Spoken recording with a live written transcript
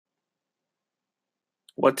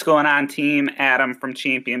What's going on, team? Adam from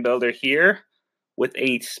Champion Builder here with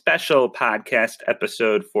a special podcast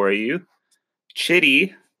episode for you.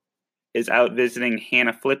 Chiddy is out visiting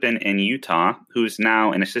Hannah Flippen in Utah, who's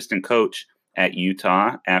now an assistant coach at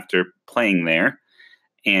Utah after playing there.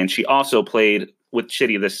 And she also played with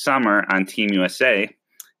Chiddy this summer on Team USA.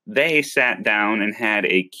 They sat down and had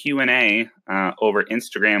a Q&A over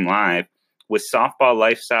Instagram Live with Softball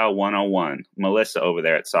Lifestyle 101, Melissa over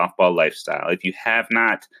there at Softball Lifestyle. If you have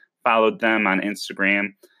not followed them on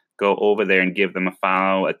Instagram, go over there and give them a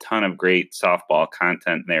follow. A ton of great softball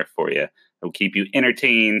content there for you. It'll keep you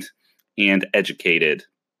entertained and educated.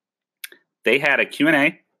 They had a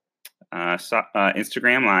Q&A,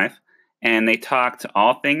 Instagram Live, and they talked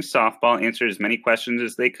all things softball, answered as many questions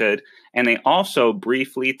as they could, and they also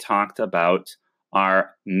briefly talked about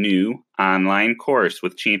our new online course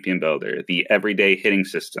with Champion Builder, the Everyday Hitting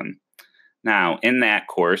System. Now, in that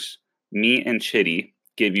course, me and Chiddy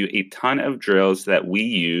give you a ton of drills that we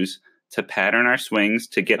use to pattern our swings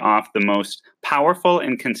to get off the most powerful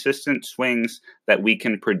and consistent swings that we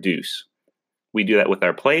can produce. We do that with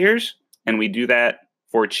our players, and we do that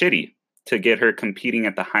for Chiddy to get her competing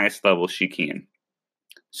at the highest level she can.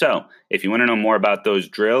 So, if you want to know more about those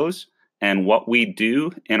drills and what we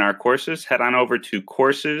do in our courses, head on over to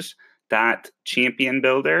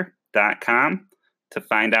courses.championbuilder.com to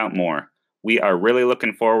find out more. We are really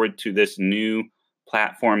looking forward to this new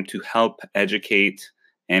platform to help educate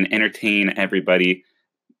and entertain everybody,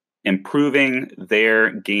 improving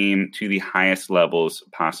their game to the highest levels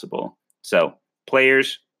possible. So,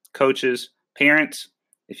 players, coaches, parents,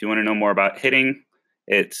 if you want to know more about hitting,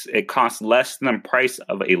 it costs less than the price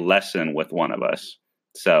of a lesson with one of us.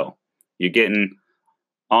 So, you're getting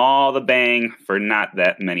all the bang for not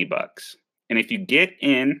that many bucks. And if you get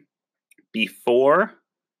in before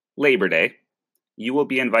Labor Day, you will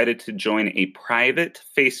be invited to join a private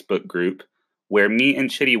Facebook group where me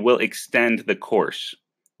and Chiddy will extend the course.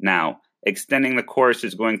 Now, extending the course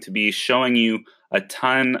is going to be showing you a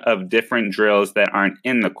ton of different drills that aren't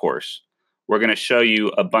in the course. We're going to show you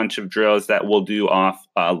a bunch of drills that we'll do off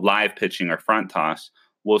live pitching or front toss.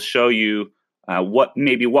 We'll show you what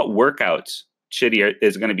workouts Chiddy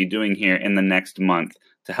is going to be doing here in the next month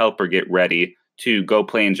to help her get ready to go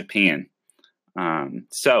play in Japan.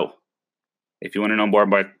 So if you want to know more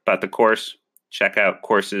about the course, check out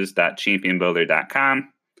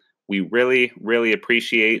courses.championbuilder.com. We really, really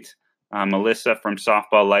appreciate Melissa from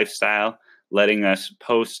Softball Lifestyle letting us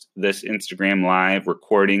post this Instagram Live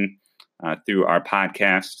recording through our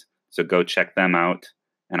podcast. So go check them out.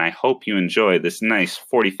 And I hope you enjoy this nice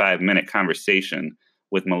 45-minute conversation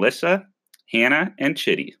with Melissa, Hannah, and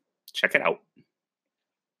Chiddy. Check it out.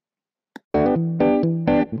 Can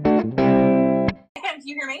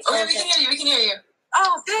you hear me? Okay, we can hear you. We can hear you.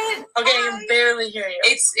 Oh, good. Okay, I can barely hear you.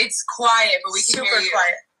 It's quiet, but we can hear you. Super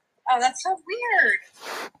quiet. Oh, that's so weird.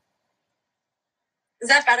 Is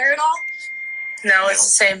that better at all? No, it's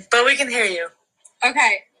the same, but we can hear you.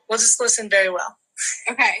 Okay. We'll just listen very well.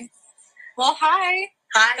 Okay. Well, hi.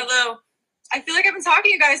 Hi. Hello. I feel like I've been talking to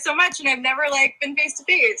you guys so much, and I've never been face to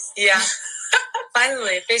face. Yeah.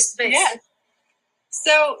 Finally, face to face. Yeah.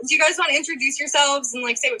 So, do you guys want to introduce yourselves and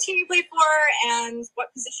say what team you play for and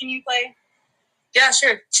what position you play? Yeah,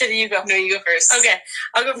 sure. Chiddy, you go. No, you go first. Okay,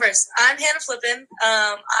 I'll go first. I'm Hannah Flippen.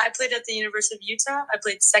 I played at the University of Utah. I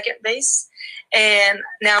played second base, and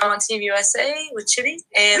now I'm on Team USA with Chiddy,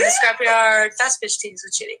 and the scrapyard fast pitch teams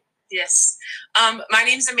with Chiddy. Yes. My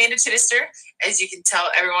name is Amanda Chiddister. As you can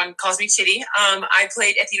tell, everyone calls me Chiddy. I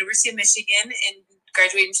played at the University of Michigan and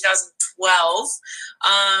graduated in 2012.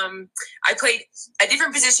 I played a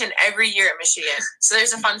different position every year at Michigan. So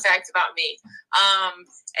there's a fun fact about me.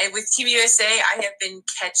 And with Team USA, I have been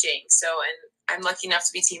catching. And I'm lucky enough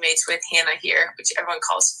to be teammates with Hannah here, which everyone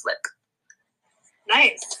calls Flip.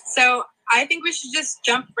 Nice. So I think we should just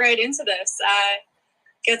jump right into this.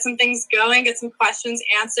 Get some things going, get some questions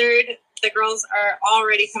answered. The girls are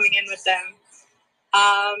already coming in with them.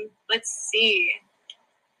 Let's see.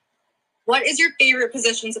 What is your favorite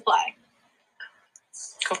position to play?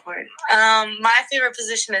 Go for it. My favorite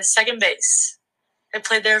position is second base. I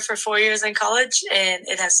played there for 4 years in college, and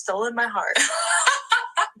it has stolen my heart.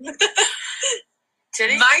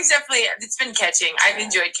 Chiddy? Mine's definitely, it's been catching. I've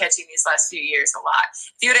enjoyed catching these last few years a lot.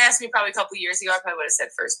 If you would have asked me probably a couple years ago, I probably would have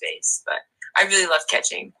said first base, but I really love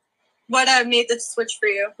catching. What made the switch for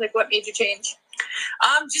you? What made you change?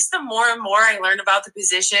 Just the more and more I learn about the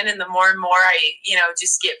position and the more and more I,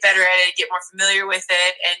 just get better at it, get more familiar with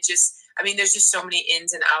it. And there's just so many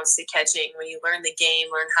ins and outs to catching. When you learn the game,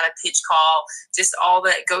 learn how to pitch call, just all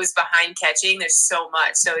that goes behind catching, there's so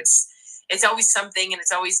much. So it's it's always something and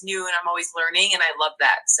it's always new and I'm always learning, and I love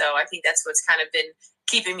that. So I think that's what's kind of been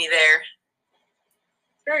keeping me there.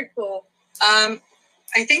 Very cool.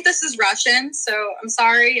 I think this is Russian, so I'm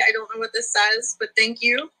sorry. I don't know what this says, but thank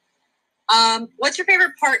you. What's your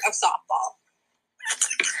favorite part of softball?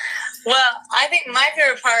 Well, I think my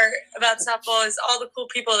favorite part about softball is all the cool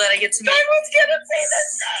people that I get to meet. I was going to say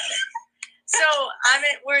this. So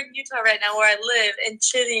we're in Utah right now where I live, and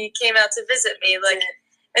Chiddy came out to visit me.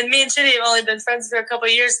 And me and Chiddy have only been friends for a couple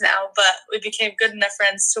of years now, but we became good enough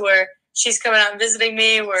friends to where she's coming out and visiting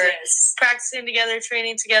me. We're practicing together,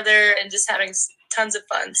 training together, and just having tons of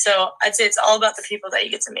fun. So I'd say it's all about the people that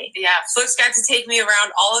you get to meet. Yeah, Flip's got to take me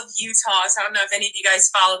around all of Utah. So I don't know if any of you guys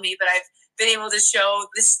follow me, but I've been able to show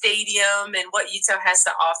the stadium and what Utah has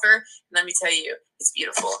to offer. And let me tell you, it's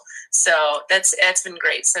beautiful. So that's been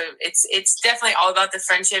great. So it's definitely all about the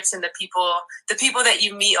friendships and the people that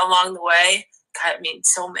you meet along the way. God, I mean,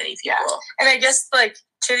 so many people. Yeah. And I guess like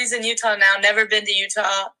Chiddy's in Utah now, never been to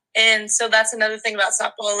Utah. And so that's another thing about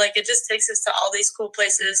softball. Like, it just takes us to all these cool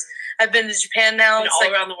places. I've been to Japan now. And it's all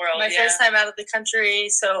like around the world. my first time out of the country.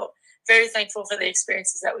 So very thankful for the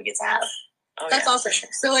experiences that we get to have. Oh, that's awesome. Sure.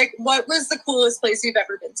 So, like, what was the coolest place you've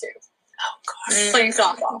ever been to? Oh, gosh. Playing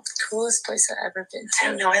softball. Coolest place I've ever been to. I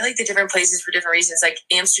don't know. I like the different places for different reasons. Like,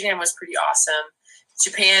 Amsterdam was pretty awesome.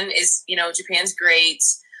 Japan's great.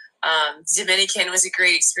 Dominican was a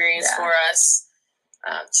great experience for us.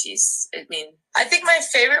 I think my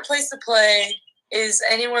favorite place to play is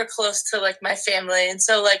anywhere close to like my family. And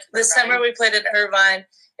so like this summer we played in Irvine,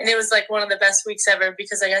 and it was like one of the best weeks ever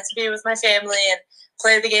because I got to be with my family and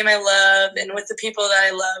play the game I love and with the people that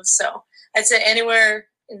I love. So I'd say anywhere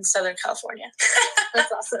in Southern California.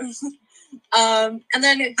 That's awesome. And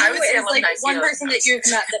then who is like one person that you've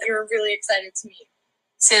met that you're really excited to meet?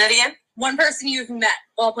 Say that again? One person you've met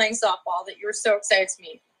while playing softball that you were so excited to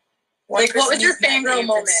meet. What was your fangirl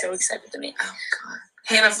moment? So excited to meet. Oh God,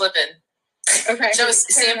 Hannah Flippen. Okay.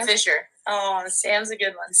 Sam Fisher. Oh, Sam's a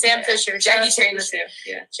good one. Sam Fisher. Jackie Trina too.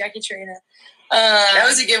 Yeah, Jackie Trina. That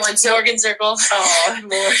was a good one too. Morgan Circle. Oh,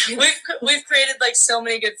 Morgan. we've created like so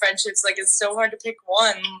many good friendships. Like it's so hard to pick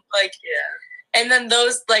one. Like and then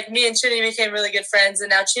those like me and Chiddy became really good friends, and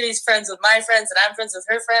now Chiddy's friends with my friends, and I'm friends with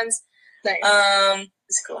her friends. Nice.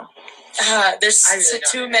 It's cool. There's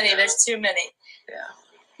too many. There's too many. Yeah.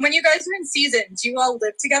 When you guys are in season, do you all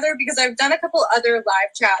live together? Because I've done a couple other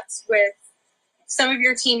live chats with some of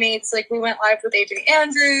your teammates. Like we went live with AJ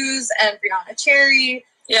Andrews and Brianna Cherry.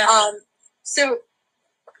 Yeah. So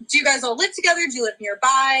do you guys all live together? Do you live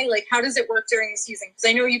nearby? Like, how does it work during the season? Because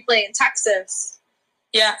I know you play in Texas.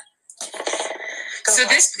 Yeah.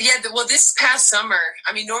 This past summer,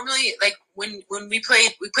 I mean, normally, like when we play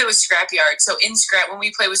with Scrapyard. So when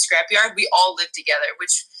we play with Scrapyard, we all live together,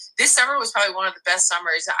 which this summer was probably one of the best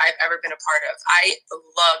summers that I've ever been a part of. I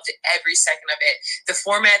loved every second of it. The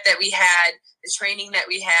format that we had, the training that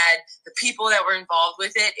we had, the people that were involved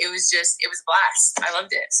with it, it was a blast. I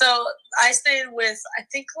loved it. So I stayed with, I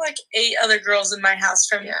think, like 8 other girls in my house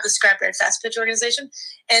from the Scrapyard Fast Pitch organization.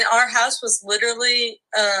 And our house was literally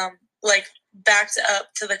like backed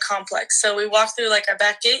up to the complex. So we walked through like our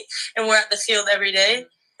back gate and we're at the field every day.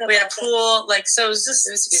 We had a pool, like, so it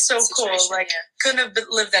was so cool. Like, couldn't have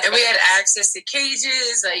lived that. And we had access to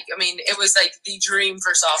cages. Like, I mean, it was like the dream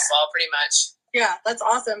for softball, pretty much. Yeah, that's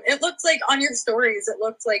awesome. It looked like on your stories, it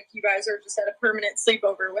looked like you guys are just at a permanent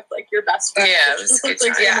sleepover with like your best friend. Yeah, it was a good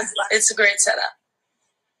time. It's a great setup.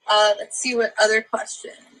 Let's see what other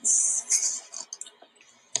questions.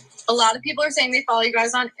 A lot of people are saying they follow you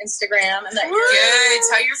guys on Instagram and that you're good.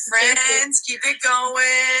 Tell your friends, keep it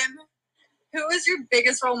going. Who was your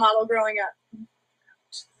biggest role model growing up?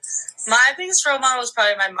 My biggest role model was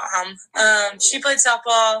probably my mom. She played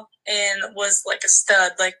softball and was like a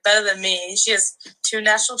stud, like better than me. She has 2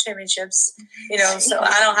 national championships, so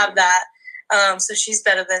I don't have that. So she's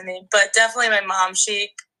better than me. But definitely my mom. She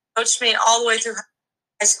coached me all the way through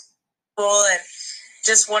high school and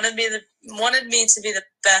just wanted me to be the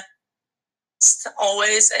best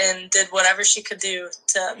always, and did whatever she could do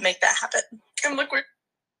to make that happen. And look where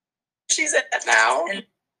she's at now. And,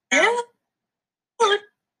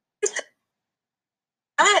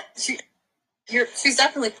 she's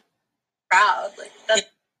definitely proud. Like that's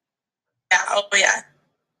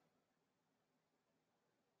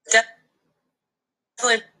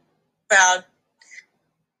definitely proud.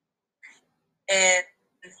 And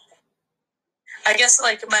I guess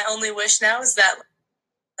like my only wish now is that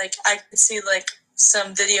like I could see like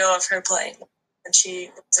some video of her playing when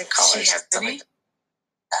she was in college. Something like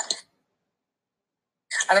that.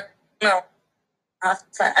 I don't know.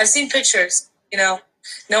 I've seen pictures, no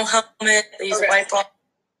helmet, they use a white ball.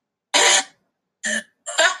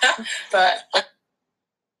 But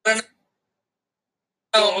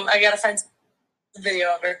I gotta find some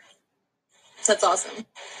video of her. That's awesome.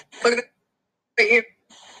 What about you?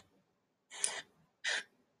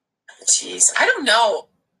 Jeez, I don't know.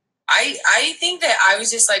 I think that I was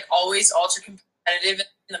just like always ultra competitive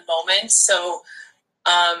in the moment. So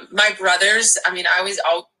my brothers, I mean, I was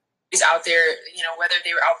always out there, you know, whether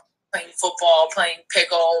they were out playing football, playing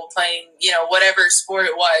pickle, playing, you know, whatever sport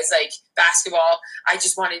it was, like basketball. I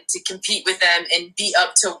just wanted to compete with them and be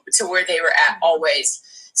up to where they were at always.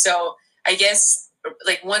 So I guess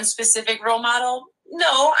like one specific role model,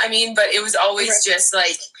 no, I mean, but it was always just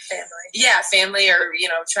like Family. Yeah, family, or you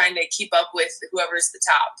know, trying to keep up with whoever's the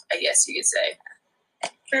top, I guess you could say.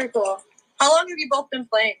 Very cool. How long have you both been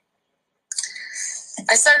playing?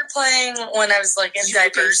 I started playing when I was like in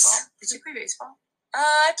diapers. Did you play baseball?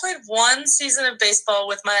 I played one season of baseball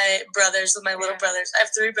with my brothers, with my little brothers. I have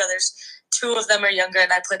 3 brothers. 2 of them are younger,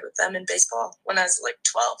 and I played with them in baseball when I was like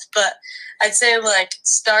 12. But I'd say like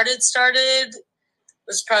started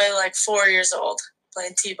was probably like 4 years old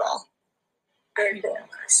playing t-ball. Very cool.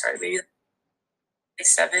 I started maybe like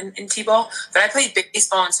 7 in t-ball, but I played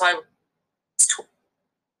baseball until I was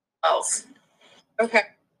 12. Okay.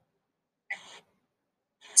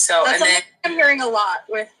 So That's and then I'm hearing a lot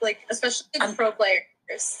with like, especially the pro players.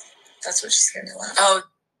 That's what she's hearing a lot. Oh,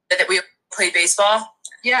 that we played baseball?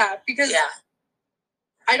 Yeah, because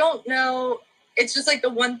I don't know. It's just like the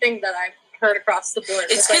one thing that I've heard across the board.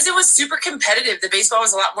 It's because it was super competitive. The baseball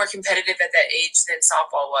was a lot more competitive at that age than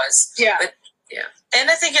softball was. Yeah. But, yeah. And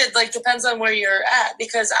I think it like depends on where you're at,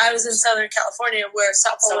 because I was in Southern California where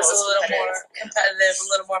softball was a little more competitive, a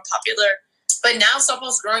little more popular. But now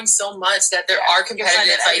softball's growing so much that there are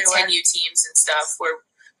competitive like 10U teams and stuff, where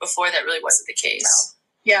before that really wasn't the case.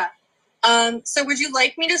 No. Yeah. So would you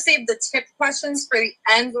like me to save the tip questions for the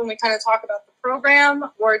end when we kind of talk about the program,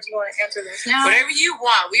 or do you want to answer those now? Whatever you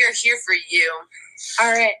want. We are here for you.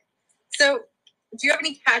 All right. So do you have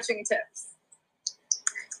any catching tips?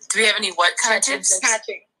 Do we have any what kind of tips?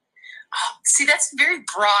 Catching. Oh, see, that's a very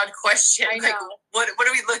broad question. I know. Like, what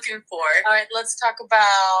are we looking for? All right, let's talk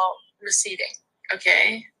about receiving.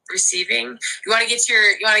 Okay, receiving. You want to get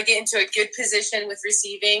into a good position with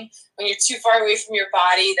receiving. When you're too far away from your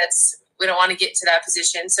body, we don't want to get to that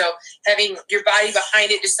position. So having your body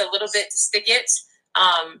behind it just a little bit to stick it,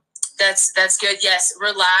 that's good. Yes,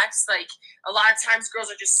 relax. Like a lot of times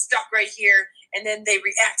girls are just stuck right here and then they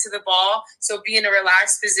react to the ball. So be in a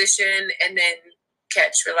relaxed position and then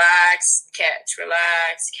catch, relax, catch,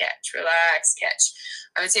 relax, catch, relax, catch.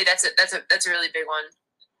 I would say that's a really big one.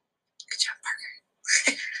 Good job,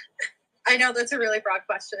 Parker. I know that's a really broad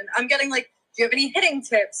question. I'm getting like, do you have any hitting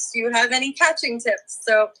tips? Do you have any catching tips?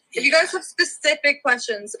 So if you guys have specific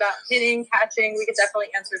questions about hitting, catching, we could definitely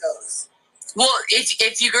answer those. Well,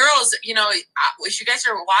 if you girls, you know, if you guys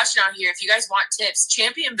are watching out here, if you guys want tips,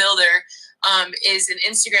 Champion Builder is an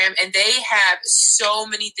Instagram, and they have so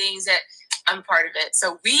many things that I'm part of it.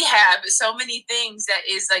 So we have so many things that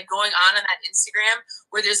is like going on that Instagram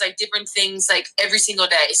where there's like different things like every single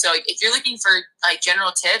day. So if you're looking for like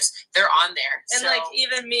general tips, they're on there. And like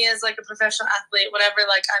even me as like a professional athlete, whenever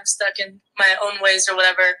like I'm stuck in my own ways or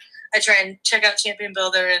whatever, I try and check out Champion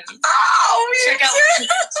Builder and check out what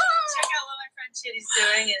my friend Chiddy's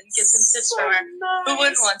doing and get some tips from her. Nice. Who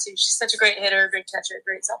wouldn't want to? She's such a great hitter, great catcher,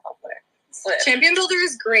 great softball player. Champion Builder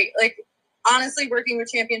is great. Like, honestly, working with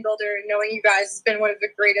Champion Builder, knowing you guys has been one of the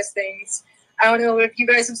greatest things. I don't know if you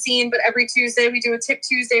guys have seen, but every Tuesday we do a Tip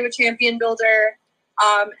Tuesday with Champion Builder.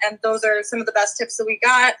 And those are some of the best tips that we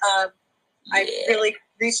got. I really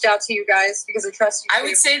reached out to you guys because I trust you. I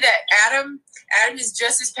would say that Adam is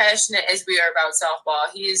just as passionate as we are about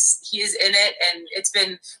softball. He is in it, and it's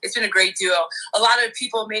been a great duo. A lot of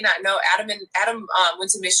people may not know Adam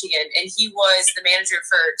went to Michigan, and he was the manager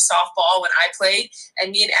for softball when I played,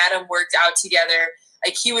 and me and Adam worked out together.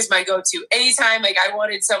 Like, he was my go-to. Anytime like I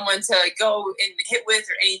wanted someone to go and hit with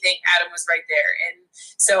or anything, Adam was right there. And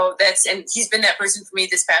so and he's been that person for me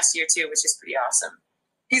this past year too, which is pretty awesome.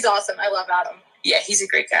 He's awesome. I love Adam. Yeah, he's a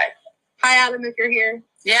great guy. Hi, Adam, if you're here.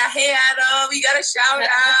 Yeah, hey, Adam. You got a shout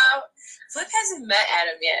out. Flip hasn't met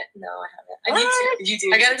Adam yet. No, I haven't. I need to. You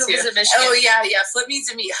do. I got to go visit Michigan. Oh, yeah. Flip needs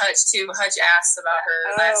to meet Hutch, too. Hutch asked about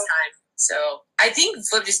her last time. So I think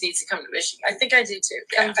Flip just needs to come to Michigan. I think I do, too.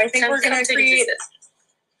 Yeah. I think we're going to create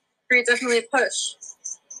definitely a push.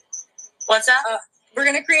 What's that? We're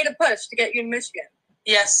going to create a push to get you in Michigan.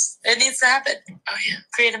 Yes, it needs to happen. Oh, yeah.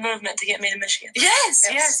 Create a movement to get me to Michigan. Yes.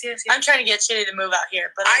 I'm trying to get Chiddy to move out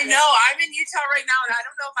here. But I know. I'm in Utah right now, and I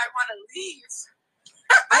don't know if I want to leave.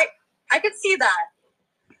 I could see that.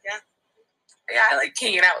 Yeah, I like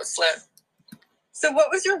hanging out with Flip. So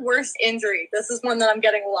what was your worst injury? This is one that I'm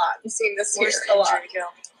getting a lot. I'm seeing this here Worst a lot. injury,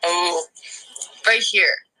 Oh, right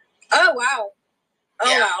here. Oh, wow. Oh,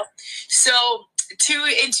 Yeah. wow. So,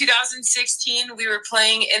 in 2016, we were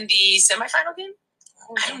playing in the semifinal game.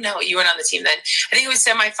 I don't know. You weren't on the team then. I think it was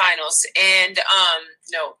semifinals and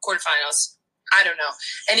no, quarterfinals. I don't know.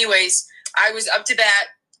 Anyways, I was up to bat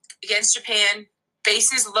against Japan.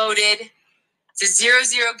 Bases loaded. It's a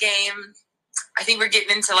 0-0 game. I think we're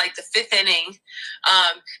getting into like the 5th inning.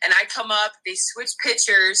 And I come up. They switch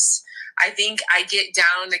pitchers. I think I get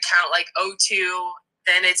down the count like 0-2.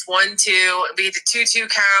 Then it's 1-2. We get the 2-2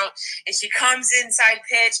 count. And she comes inside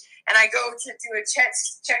pitch. And I go to do a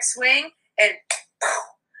check swing. And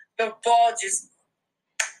the ball just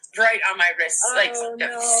right on my wrist.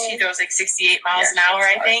 She throws like 68 miles an hour,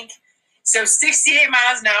 I think. So 68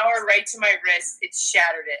 miles an hour right to my wrist. It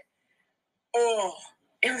shattered it. Oh,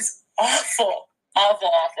 it was awful.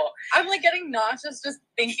 Awful. I'm like getting nauseous just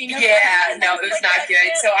thinking of it. Yeah, no, it was like, not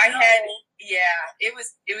good. So it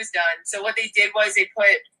was done. So what they did was they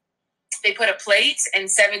put a plate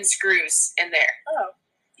and 7 screws in there. Oh.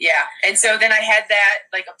 Yeah. And so then I had that,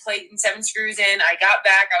 like a plate and 7 screws in. I got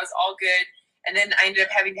back. I was all good. And then I ended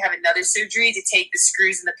up having to have another surgery to take the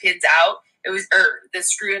screws and the pins out. The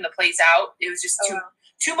screw and the plates out. It was just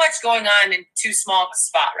too much going on in too small of a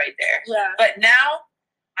spot right there. Yeah. But now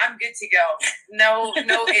I'm good to go. No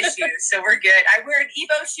issues. So we're good. I wear an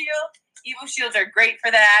Evo shield. Evo shields are great for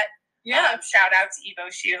that. Yeah. Shout out to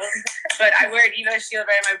Evo Shield. But I wear an Evo Shield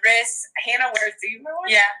right on my wrist. Hannah wears, do you wear one?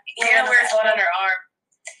 Yeah. Hannah wears one on her arm.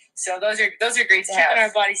 So those are great to have. Keeping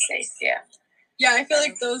our body safe. Yeah. Yeah, I feel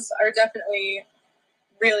like those are definitely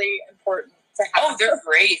really important to have. Oh, they're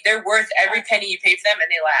great. They're worth every penny you pay for them, and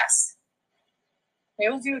they last. Maybe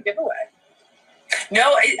we'll do a giveaway.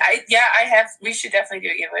 No, I have. We should definitely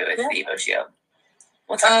do a giveaway with the Evo Shield.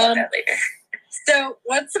 We'll talk about that later. So,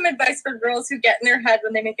 what's some advice for girls who get in their head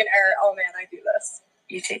when they make an error? Oh man, I do this.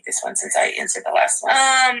 You take this one since I answered the last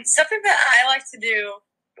one. Something that I like to do,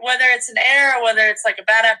 whether it's an error or whether it's like a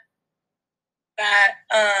bad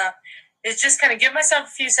is just kind of give myself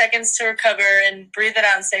a few seconds to recover and breathe it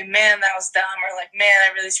out and say, man, that was dumb, or like, man,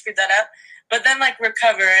 I really screwed that up. But then like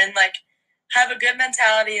recover and like have a good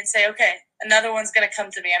mentality and say, okay, another one's going to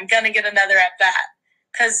come to me. I'm going to get another at bat.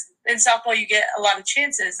 Because in softball, you get a lot of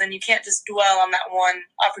chances and you can't just dwell on that one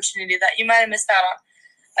opportunity that you might have missed out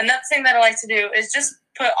on. Another thing that I like to do is just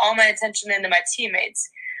put all my attention into my teammates.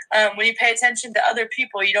 When you pay attention to other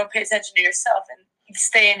people, you don't pay attention to yourself and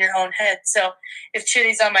stay in your own head. So if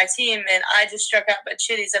Chiddy's on my team and I just struck out, but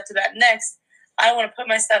Chiddy's up to bat next, I want to put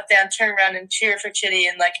my stuff down, turn around and cheer for Chiddy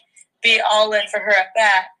and like be all in for her at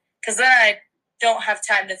bat. Because then I don't have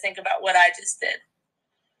time to think about what I just did.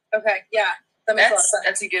 Okay, yeah. That makes a lot of sense.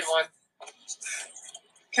 That's a good one.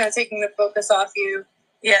 Kind of taking the focus off you.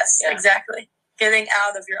 Yes, exactly. Getting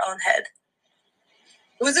out of your own head.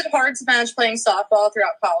 Was it hard to manage playing softball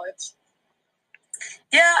throughout college?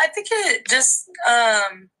 Yeah, I think it just,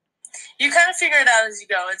 you kind of figure it out as you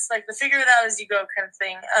go. It's like the figure it out as you go kind of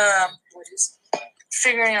thing. We're just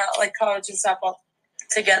figuring out like college and softball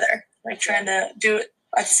together, like trying to do it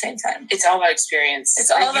at the same time. It's all about experience.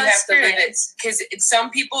 It's all about experience. You have to live it. Because some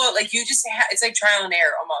people, like you just it's like trial and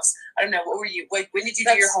error almost. I don't know, what were you, like when did you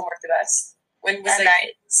do your homework the best? When was at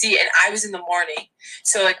night. See, and I was in the morning.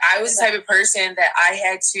 So like I was the type of person that I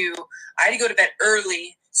had to go to bed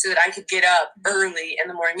early so that I could get up early in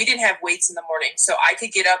the morning. We didn't have weights in the morning. So I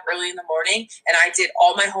could get up early in the morning and I did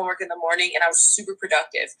all my homework in the morning and I was super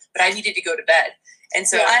productive. But I needed to go to bed. And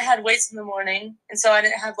so I had weights in the morning, and so I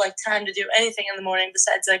didn't have like time to do anything in the morning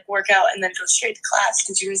besides like work out and then go straight to class.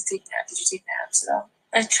 Did you guys take naps? Did you take naps at all?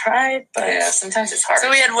 I tried, but yeah, sometimes it's hard. So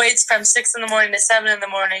we had weights from 6 in the morning to 7 in the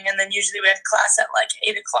morning, and then usually we had class at like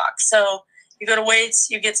 8 o'clock. So you go to weights,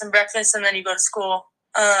 you get some breakfast, and then you go to school.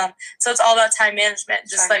 So it's all about time management.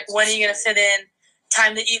 Just like when are you gonna fit in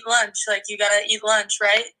time to eat lunch? Like you gotta eat lunch,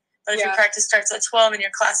 right? But if your practice starts at 12 and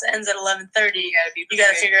your class ends at 11:30, you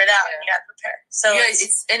gotta figure it out and you gotta prepare. So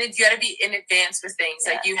you gotta be in advance with things.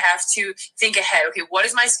 Like you have to think ahead. Okay, what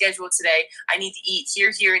is my schedule today? I need to eat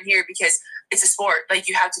here, here, and here because it's a sport. Like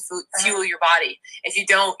you have to fuel your body. If you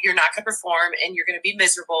don't, you're not gonna perform and you're gonna be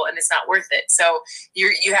miserable and it's not worth it. So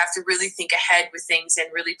you have to really think ahead with things and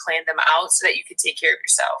really plan them out so that you can take care of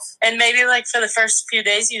yourself. And maybe like for the first few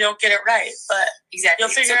days you don't get it right, but exactly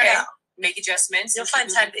you'll figure it out. Make adjustments. You'll find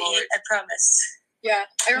time to eat, I promise. Yeah.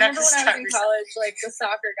 I remember when I was in college, like the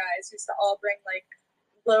soccer guys used to all bring like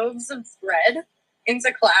loaves of bread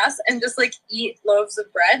into class and just like eat loaves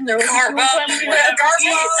of bread. And there was whatever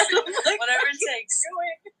it takes.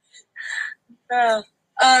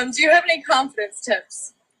 Do you have any confidence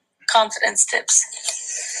tips? confidence tips.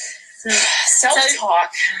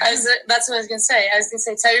 Self-talk. That's what I was gonna say.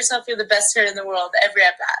 Tell yourself you're the best hitter in the world every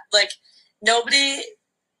at bat. Like nobody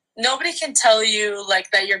can tell you like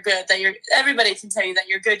that you're good. Everybody can tell you that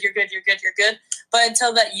you're good. But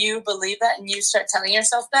until that you believe that and you start telling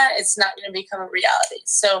yourself that, it's not going to become a reality.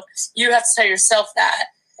 So you have to tell yourself that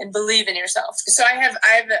and believe in yourself. So I have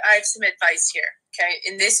some advice here. Okay.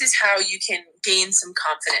 And this is how you can gain some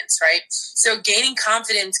confidence, right? So gaining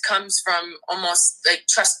confidence comes from almost like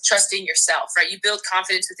trusting yourself, right? You build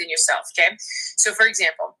confidence within yourself. Okay. So for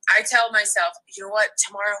example, I tell myself, you know what,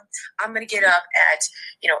 tomorrow I'm going to get up at,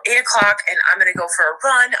 8 o'clock and I'm going to go for a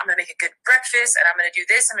run. I'm going to make a good breakfast and I'm going to do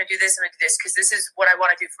this. I'm going to do this. I'm going to do this because this is what I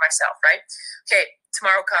want to do for myself, right? Okay.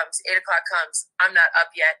 Tomorrow comes, 8 o'clock comes. I'm not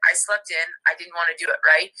up yet. I slept in. I didn't want to do it,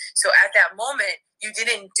 right? So at that moment, you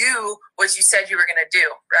didn't do what you said you were going to do,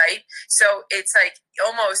 right? So it's like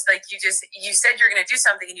almost like you said you're going to do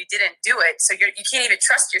something and you didn't do it. So you can't even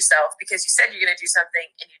trust yourself because you said you're going to do something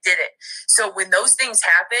and you did it. So when those things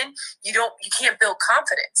happen, you can't build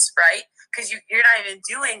confidence, right? Because you're not even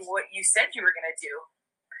doing what you said you were going to do.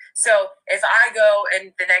 So if I go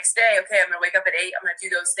and the next day, okay, I'm going to wake up at 8, I'm going to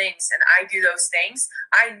do those things, and I do those things,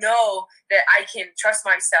 I know that I can trust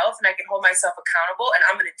myself and I can hold myself accountable, and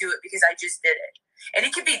I'm going to do it because I just did it. And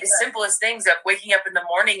it could be the simplest things of waking up in the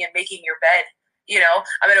morning and making your bed.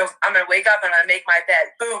 I'm gonna wake up and I'm gonna make my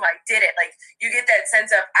bed. Boom, I did it. Like you get that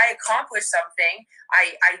sense of I accomplished something.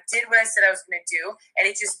 I did what I said I was gonna do, and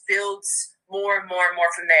it just builds more and more and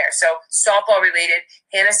more from there. So softball related,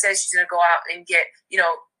 Hannah says she's gonna go out and get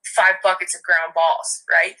 5 buckets of ground balls,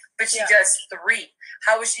 right? But she does 3.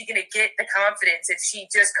 How is she gonna get the confidence if she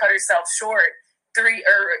just cut herself short 3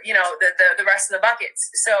 or the rest of the buckets?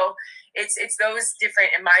 So it's those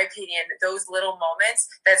different, in my opinion, those little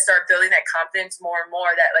moments that start building that confidence more and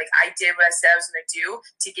more that like I did what I said I was going to do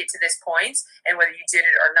to get to this point, and whether you did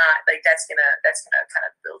it or not, like that's gonna kind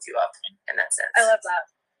of build you up in that sense. I love that.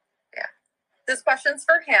 Yeah. This question's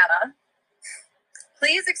for Hannah.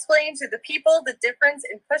 Please explain to the people the difference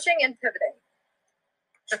in pushing and pivoting.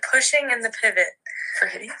 The pushing and the pivot. For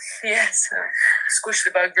hitting? Yes. Squish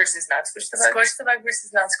the bug versus not squish the bug? Squish the bug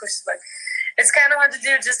versus not squish the bug. It's kind of hard to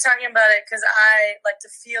do just talking about it because I like to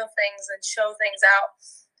feel things and show things out.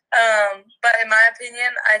 But in my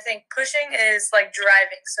opinion, I think pushing is like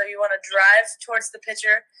driving. So you want to drive towards the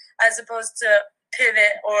pitcher as opposed to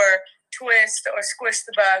pivot or twist or squish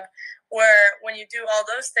the bug, where when you do all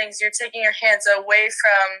those things, you're taking your hands away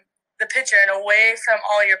from the pitcher and away from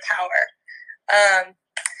all your power.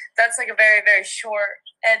 That's like a very, very short.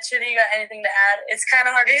 And Chiddy, you got anything to add? It's kind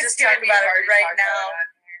of hard to just talk about it right now.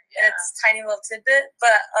 Yeah. It's a tiny little tidbit,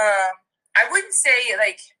 but I wouldn't say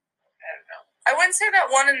like, I don't know. I wouldn't say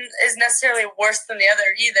that one is necessarily worse than the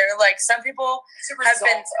other either. Like some people have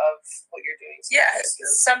been of what you're doing. Yeah,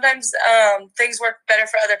 sometimes things work better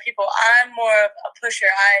for other people. I'm more of a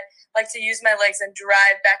pusher. I like to use my legs and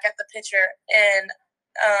drive back at the pitcher. And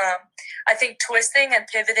I think twisting and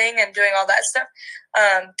pivoting and doing all that stuff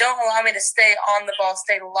don't allow me to stay on the ball,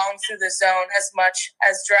 stay long through the zone as much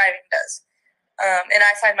as driving does. And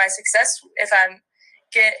I find my success if I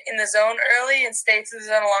get in the zone early and stay through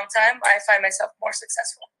the zone a long time, I find myself more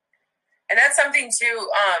successful. And that's something too,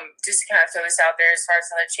 just to kind of throw this out there as far as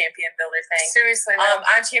another champion builder thing. Seriously.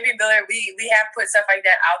 On Champion Builder, we have put stuff like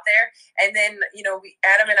that out there. And then,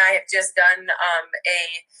 Adam and I have just done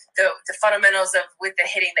the fundamentals of with the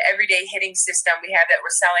hitting, the everyday hitting system we have that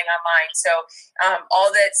we're selling online. So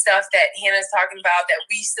all that stuff that Hannah's talking about that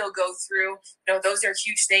we still go through, those are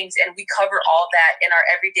huge things. And we cover all that in our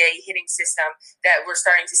everyday hitting system that we're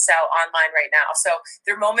starting to sell online right now. So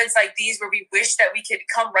there are moments like these where we wish that we could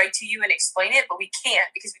come right to you and explain it, but we can't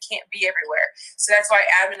because we can't be everywhere. So that's why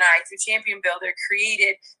Adam and I, through Champion Builder,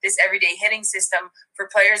 created this everyday hitting system for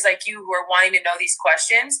players like you who are wanting to know these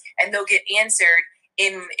questions, and they'll get answered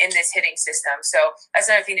in this hitting system. So that's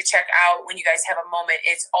another thing to check out when you guys have a moment.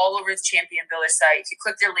 It's all over the Champion Builder site. If you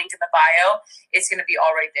click their link in the bio, it's going to be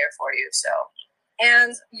all right there for you. So,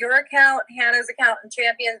 and your account, Hannah's account, and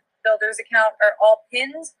Champion Builder's account are all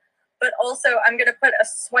pinned. But also, I'm going to put a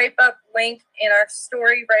swipe up link in our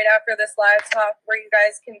story right after this live talk where you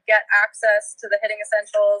guys can get access to the hitting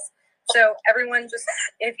essentials. So everyone just,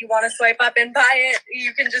 if you want to swipe up and buy it,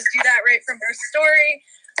 you can just do that right from our story.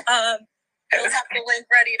 We'll have the link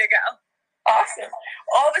ready to go. Awesome.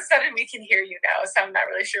 All of a sudden we can hear you now, so I'm not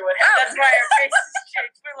really sure what happened. That's why our faces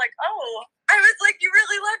changed. We're like, oh. I was like, you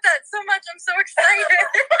really love that so much. I'm so excited.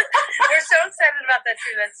 We're so excited about that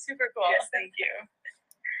too. That's super cool. Yes, thank you.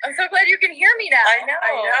 I'm so glad you can hear me now. I know.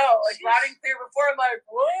 Like loud and clear before. I'm like,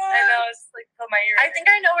 what? I know. It's like put my ear. I think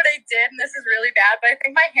I know what I did, and this is really bad, but I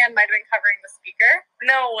think my hand might have been covering the speaker.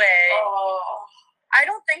 No way. Oh. I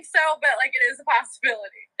don't think so, but like it is a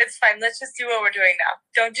possibility. It's fine. Let's just do what we're doing now.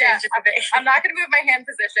 Don't change it today. I'm not going to move my hand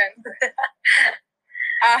position.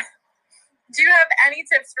 Do you have any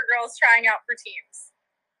tips for girls trying out for teams?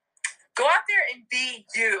 Go out there and be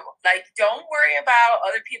you. Like, don't worry about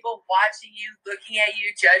other people watching you, looking at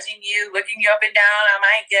you, judging you, looking you up and down. Oh,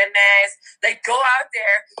 my goodness. Like, go out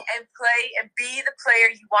there and play and be the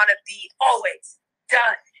player you want to be always.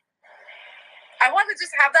 Done. I want to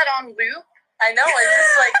just have that on loop. I know. And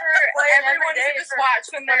just like for everyone to just watch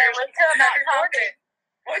when they're not confident.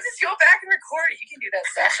 Well, just go back and record it. You can do that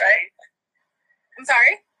stuff, right? I'm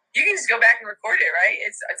sorry? You can just go back and record it, right?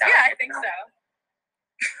 It's I think so.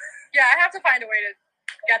 Yeah, I have to find a way to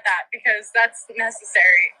get that because that's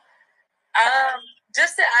necessary.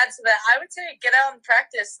 Just to add to that, I would say get out and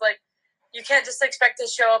practice. Like, you can't just expect to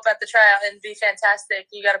show up at the tryout and be fantastic.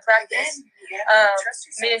 You got to practice.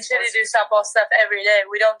 Me and Chiddy do softball stuff every day.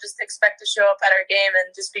 We don't just expect to show up at our game and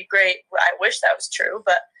just be great. I wish that was true,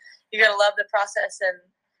 but you got to love the process and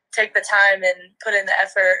take the time and put in the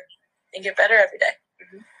effort and get better every day.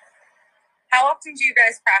 Mm-hmm. How often do you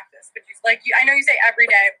guys practice? I know you say every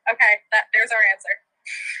day. Okay, there's our answer.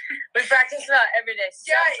 We practice about every day.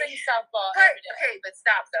 Something softball every day. Okay, but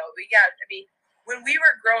stop though. When we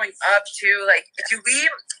were growing up too, like,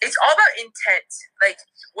 it's all about intent. Like,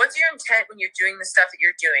 what's your intent when you're doing the stuff that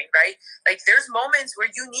you're doing, right? Like, there's moments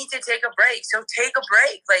where you need to take a break. So take a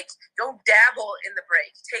break. Like, don't dabble in the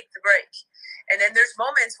break. Take the break. And then there's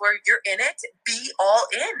moments where you're in it, be all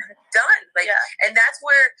in, done. Like, and that's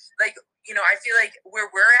where, like, I feel like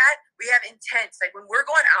where we're at, we have intent. Like, when we're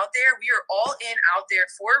going out there, we are all in out there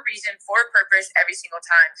for a reason, for a purpose every single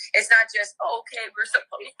time. It's not just, okay, we're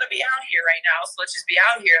supposed to be out here right now, so let's just be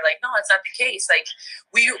out here. Like, no, it's not the case. Like,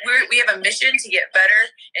 we have a mission to get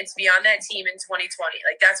better and to be on that team in 2020.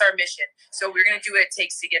 Like, that's our mission. So we're going to do what it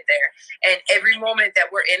takes to get there. And every moment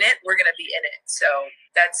that we're in it, we're going to be in it. So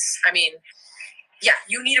that's, yeah,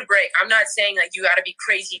 you need a break. I'm not saying like you got to be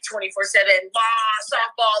crazy 24/7.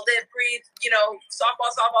 Softball, live, breathe.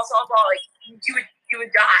 Softball. Like you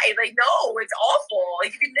would die. Like, no, it's awful.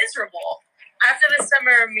 Like, you'd be miserable. After the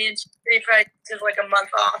summer, me and Chiddy probably took like a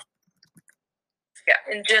month off. Yeah,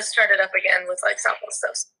 and just started up again with like softball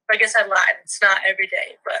stuff. I guess I lied. It's not every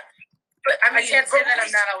day, but I can't say that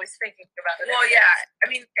I'm not always thinking about it. Well, yeah.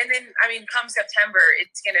 Come September,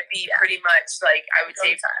 it's gonna be pretty much like I would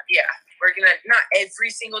say time. Yeah. We're going to, not 7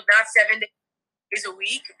 days a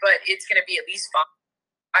week, but it's going to be at least 5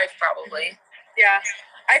 probably. Yeah.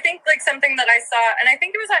 I think like something that I saw, and I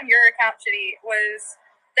think it was on your account, Chiddy, was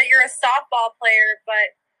that you're a softball player,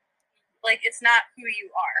 but like it's not who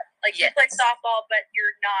you are. Like, you play softball, but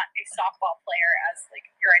you're not a softball player as like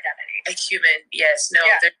your identity. A human, yes. No,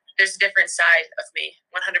 there's a different side of me,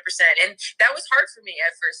 100%. And that was hard for me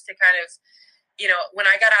at first to kind of, when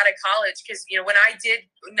I got out of college, because, when I did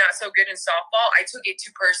not so good in softball, I took it too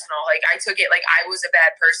personal. Like, I took it like I was a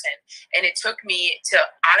bad person. And it took me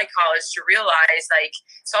out of college to realize, like,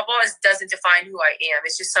 softball doesn't define who I am.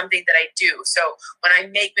 It's just something that I do. So when I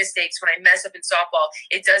make mistakes, when I mess up in softball,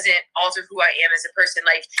 it doesn't alter who I am as a person.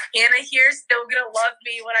 Like, Hannah here's still going to love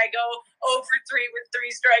me when I go 0 for 3 with 3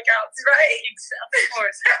 strikeouts, right? Of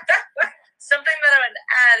course. Something that I would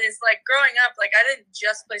add is, like, growing up, like, I didn't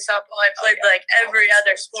just play softball. I played, like, every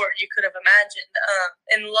other sport you could have imagined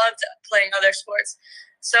and loved playing other sports.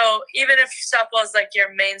 So even if softball is, like, your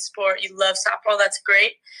main sport, you love softball, that's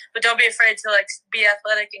great. But don't be afraid to, like, be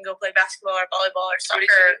athletic and go play basketball or volleyball or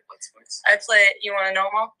soccer. What sports? I played, you want to know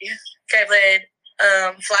them all? Yeah. Okay, I played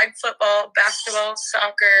flag football, basketball,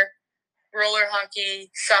 soccer, roller hockey,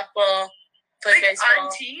 softball, play baseball.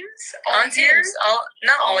 On teams? On teams.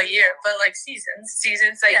 Not all year, but like seasons.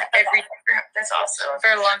 Like every year. That's awesome.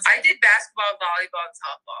 For a long time. I did basketball, volleyball, and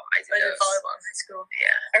softball. I did volleyball in high school.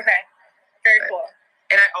 Yeah. Okay. Very cool.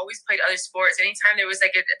 And I always played other sports. Anytime there was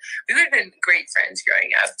like we would have been great friends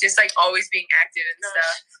growing up. Just like always being active and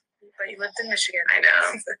stuff. But you lived in Michigan. I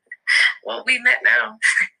know. Well, we met now.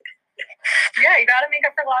 Yeah, you got to make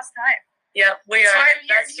up for lost time. Yeah, we are.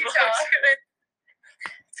 That's It's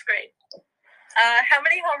great. How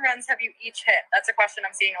many home runs have you each hit? That's a question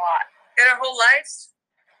I'm seeing a lot. In our whole lives?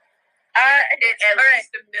 At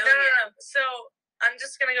least a million. No. So I'm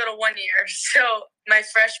just going to go to 1 year. So my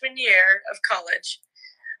freshman year of college,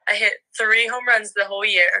 I hit 3 home runs the whole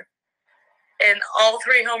year. And all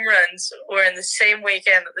 3 home runs were in the same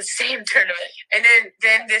weekend of the same tournament. And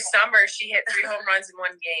then this summer, she hit 3 home runs in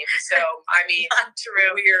 1 game. So, not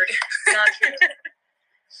true. Weird. Not true.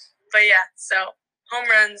 But yeah, so home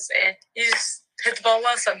runs, and you just hit the ball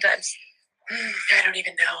well sometimes. I don't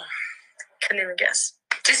even know. Couldn't even guess.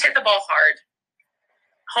 Just hit the ball hard.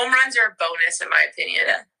 Home runs are a bonus, in my opinion.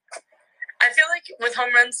 Yeah. I feel like with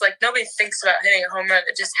home runs, like, nobody thinks about hitting a home run.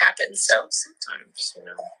 It just happens. So sometimes,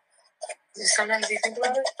 sometimes you think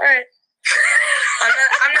about it. All right.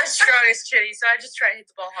 I'm not strong as Chiddy, so I just try to hit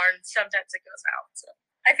the ball hard, and sometimes it goes out. So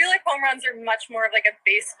I feel like home runs are much more of like a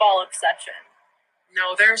baseball obsession.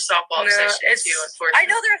 No, they're a softball obsession too, unfortunately. I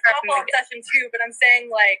know they're a softball obsession too, but I'm saying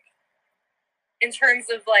like in terms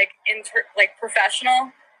of like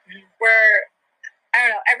professional, where I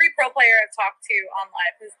don't know, every pro player I've talked to on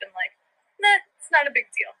live has been like, nah, it's not a big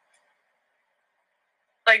deal.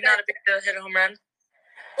 Like, not a big deal to hit a home run?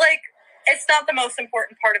 Like, it's not the most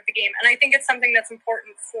important part of the game. And I think it's something that's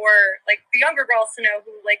important for like the younger girls to know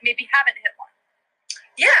who like maybe haven't hit one.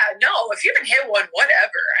 Yeah, no, if you haven't hit one,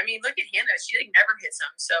 whatever. I mean, look at Hannah. She like never hits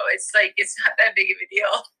them. So it's like, it's not that big of a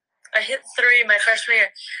deal. I hit 3 my freshman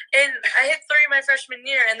year. And I hit 3 my freshman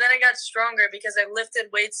year, and then I got stronger because I lifted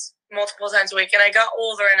weights multiple times a week. And I got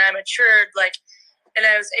older, and I matured, like, and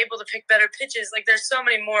I was able to pick better pitches. Like, there's so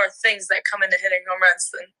many more things that come into hitting home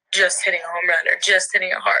runs than just hitting a home run or just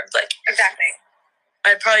hitting it hard. Like, exactly.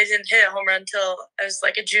 I probably didn't hit a home run until I was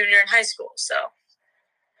like a junior in high school. So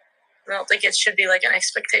I don't think it should be like an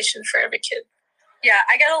expectation for every kid. Yeah,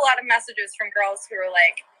 I get a lot of messages from girls who are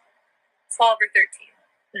like 12 or 13.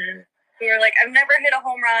 Mm-hmm. Who are like, I've never hit a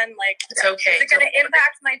home run. Like, it's okay. Is it going to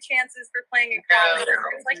impact my chances for playing in college?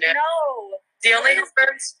 It's like, no. The only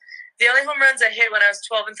home runs I hit when I was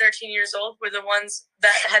 12 and 13 years old were the ones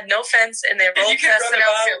that had no fence and they rolled past an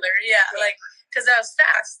outfielder. Yeah, like, because I was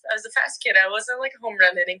fast. I was a fast kid. I wasn't like a home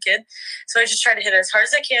run hitting kid. So I just tried to hit it as hard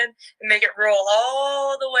as I can and make it roll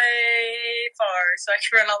all the way far so I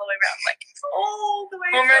can run all the way around. Like, all the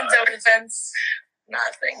way home runs over the fence,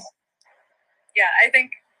 not a thing. Yeah, I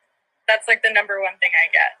think that's like the number one thing I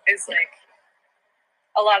get is like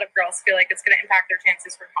a lot of girls feel like it's going to impact their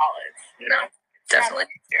chances for college. No, definitely.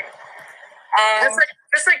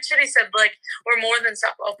 Just like Chiddy said, like, we're more than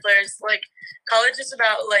softball players. Like, college is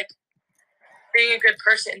about like being a good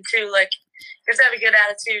person too. Like, you have to have a good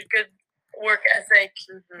attitude, good work ethic,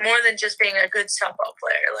 more than just being a good softball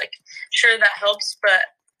player. Like, sure, that helps,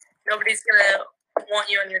 but nobody's gonna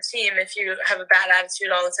want you on your team if you have a bad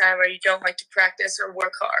attitude all the time or you don't like to practice or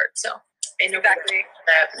work hard. So exactly.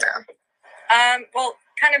 Yeah. Well,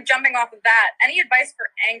 kind of jumping off of that, any advice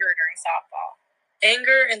for anger during softball?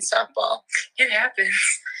 Anger in softball. It happens.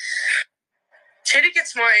 Chiddy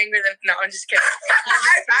gets more angry than... No, I'm just kidding.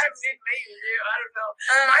 I don't know.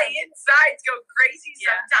 My insides go crazy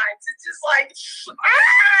sometimes. It's just like,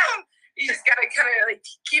 you just got to kind of like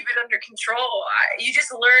keep it under control. You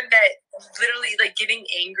just learn that literally like getting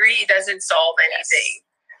angry doesn't solve anything.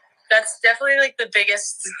 That's definitely like the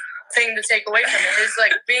biggest thing to take away from it is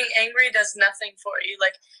like being angry does nothing for you.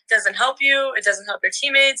 Like, it doesn't help you. It doesn't help your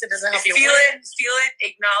teammates. It doesn't help you feel it,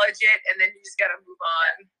 acknowledge it, and then you just got to move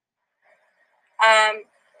on.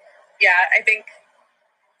 Yeah, I think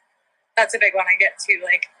that's a big one I get too.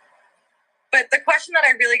 Like, but the question that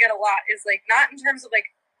I really get a lot is like not in terms of like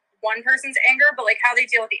one person's anger, but like how they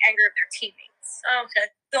deal with the anger of their teammates. Oh, okay.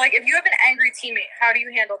 So like if you have an angry teammate, how do you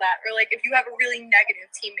handle that? Or like if you have a really negative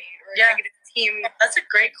teammate or a negative team, that's a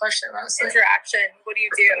great question. Honestly, interaction. What do you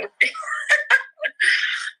do?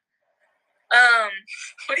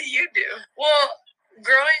 What do you do? Well,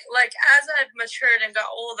 growing, like, as I've matured and got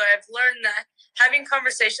older, I've learned that having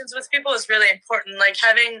conversations with people is really important. Like,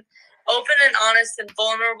 having open and honest and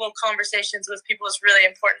vulnerable conversations with people is really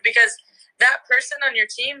important because that person on your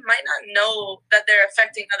team might not know that they're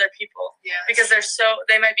affecting other people because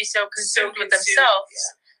they might be so consumed with themselves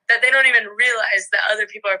that they don't even realize that other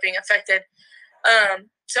people are being affected.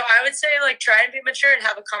 So I would say, like, try and be mature and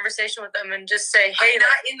have a conversation with them and just say, hey,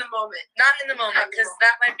 not in the moment, because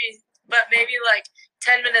that might be, but maybe like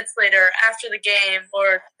 10 minutes later after the game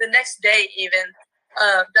or the next day even.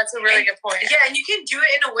 That's a really good point. Yeah, and you can do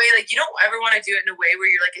it in a way, like, you don't ever want to do it in a way where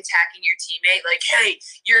you're, like, attacking your teammate. Like, hey,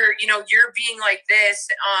 you're being like this,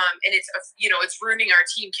 and it's, it's ruining our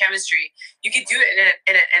team chemistry. You could do it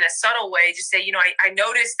in a subtle way. Just say, I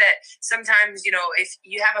noticed that sometimes, if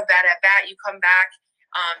you have a bad at-bat, you come back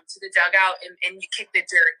to the dugout and you kick the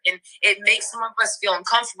dirt, and it makes some of us feel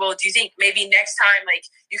uncomfortable. Do you think maybe next time, like,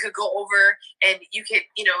 you could go over and you could,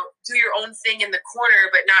 do your own thing in the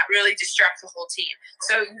corner, but not really distract the whole team?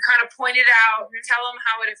 So you kind of point it out, tell them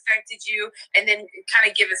how it affected you, and then kind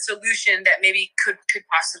of give a solution that maybe could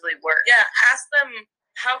possibly work. Yeah, ask them,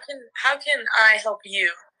 how can I help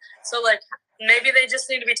you? So, like, maybe they just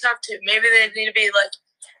need to be talked to. Maybe they need to be, like,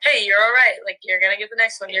 hey, you're all right. Like, you're going to get the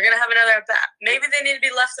next one. You're going to have another at-bat. Maybe they need to be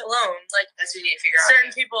left alone. Like, that's what you need to figure out.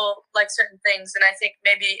 Certain people like certain things, and I think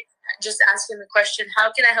maybe just asking the question, how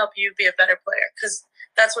can I help you be a better player? Because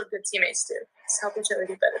that's what good teammates do. It's help each other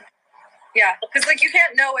get better. Yeah, because, like, you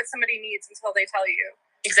can't know what somebody needs until they tell you.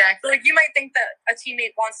 Exactly. Like, you might think that a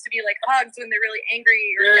teammate wants to be, like, hugged when they're really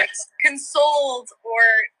angry or like, consoled or,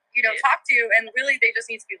 talked to, and really they just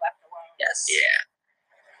need to be left alone. Yes.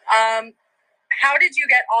 Yeah. How did you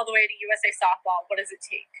get all the way to USA Softball? What does it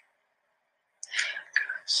take?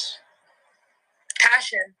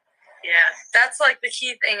 Passion. Yeah. That's, like, the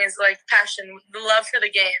key thing is, like, passion. The love for the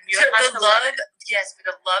game. You have to love it. Yes, but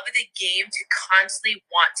the love of the game to constantly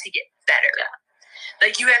want to get better. Yeah.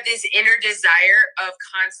 Like, you have this inner desire of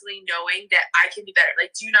constantly knowing that I can be better.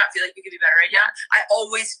 Like, do you not feel like you can be better right now? I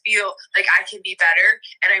always feel like I can be better,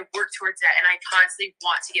 and I work towards that, and I constantly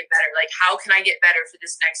want to get better. Like, how can I get better for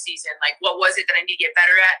this next season? Like, what was it that I need to get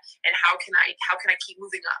better at, and how can I keep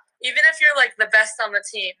moving up? Even if you're, like, the best on the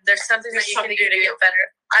team, there's something that you can do to get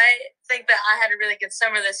better. I think that I had a really good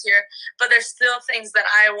summer this year, but there's still things that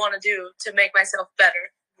I want to do to make myself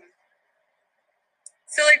better.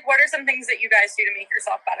 So, like, what are some things that you guys do to make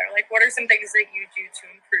yourself better? Like, what are some things that you do to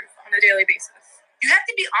improve on a daily basis? You have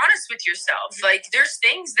to be honest with yourself. Mm-hmm. Like, there's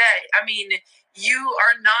things that, you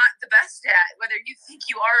are not the best at, whether you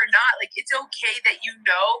think you are or not. Like, it's okay that you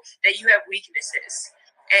know that you have weaknesses.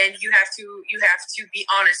 And you have to be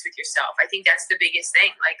honest with yourself. I think that's the biggest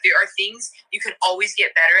thing. Like, there are things you can always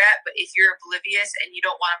get better at, but if you're oblivious and you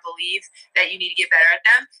don't want to believe that you need to get better at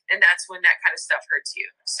them, then that's when that kind of stuff hurts you.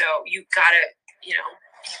 So you gotta,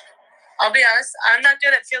 I'll be honest, I'm not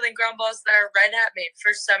good at fielding ground balls that are right at me.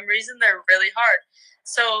 For some reason, they're really hard.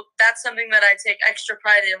 So that's something that I take extra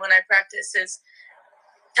pride in when I practice is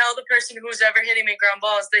tell the person who's ever hitting me ground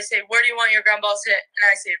balls, they say, where do you want your ground balls hit? And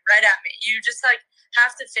I say, right at me. You just, like,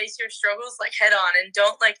 have to face your struggles, like, head on, and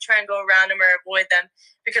don't, like, try and go around them or avoid them,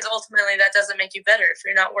 because ultimately that doesn't make you better. If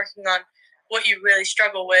you're not working on what you really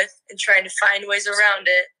struggle with and trying to find ways around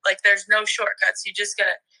it, like, there's no shortcuts. You just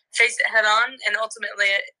gotta face it head on, and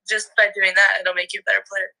ultimately, just by doing that, it'll make you a better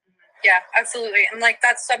player. Yeah, absolutely. And, like,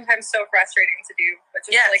 that's sometimes so frustrating to do, but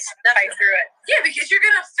just, fight through it. Yeah, because you're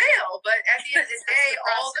going to fail, but at the end of the day,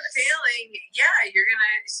 all the failing, you're going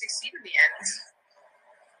to succeed in the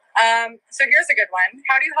end. So here's a good one.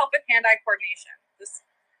 How do you help with hand-eye coordination?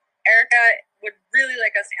 Erica would really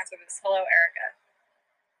like us to answer this. Hello, Erica.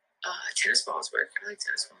 Tennis balls work. I like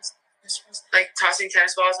tennis balls. Like tossing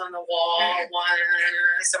tennis balls on the wall,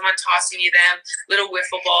 someone tossing you them, little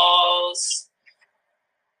wiffle balls.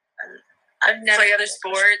 I've never play other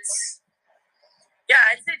sports. Yeah,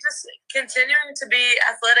 I'd say just continuing to be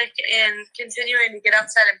athletic and continuing to get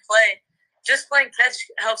outside and play. Just playing catch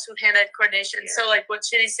helps with hand-eye coordination. Yeah. So, like, what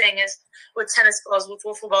Chiddy's saying is with tennis balls, with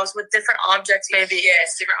wiffle balls, with different objects maybe.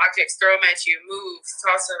 Yes, different objects. Throw them at you, move,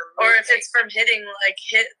 toss them. Or if it's from hitting, like,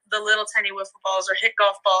 hit the little tiny wiffle balls or hit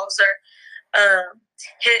golf balls or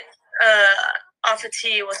hit off a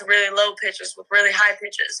tee with really low pitches, with really high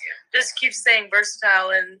pitches. Yeah. Just keep staying versatile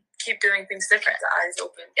and keep doing things different. The eyes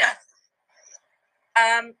open. Yeah.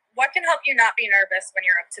 What can help you not be nervous when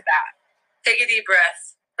you're up to bat? Take a deep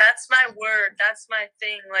breath. That's my word. That's my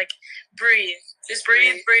thing. Like, breathe. Just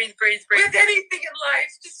breathe. With anything in life,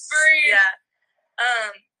 just breathe. Yeah.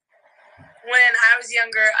 When I was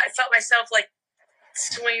younger, I felt myself, like,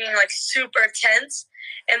 swinging, like, super tense.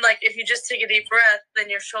 And, like, if you just take a deep breath, then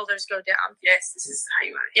your shoulders go down. Yes, this is how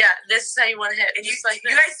you want to hit. Yeah, this is how you want to hit. And you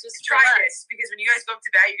guys just try this, because when you guys go up to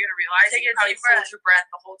bat, you're going to realize that you probably hold your breath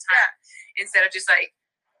the whole time. Yeah. Instead of just, like,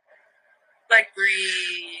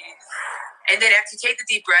 breathe. And then after you take the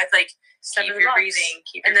deep breath, like, keep your breathing.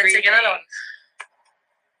 And then take another one.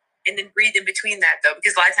 And then breathe in between that, though,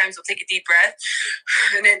 because a lot of times we'll take a deep breath,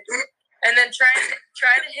 and then try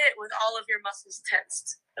to hit with all of your muscles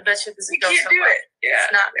tensed. I bet you this is can't do it. Yeah.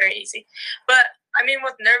 It's not very easy. But, I mean,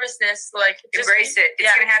 with nervousness, like... Embrace it. It's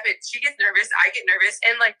going to happen. She gets nervous. I get nervous.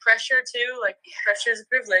 And, like, pressure, too. Like, pressure is a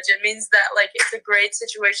privilege. It means that, like, it's a great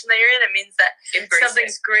situation that you're in. It means that something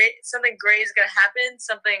great is going to happen.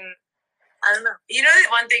 Something, I don't know. You know, the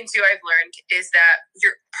one thing, too, I've learned is that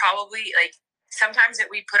you're probably, like... Sometimes that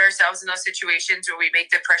we put ourselves in those situations where we make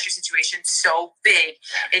the pressure situation so big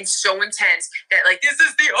and so intense that, like, this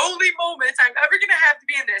is the only moment I'm ever going to have to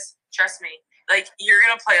be in this. Trust me. Like, you're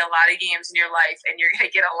going to play a lot of games in your life, and you're going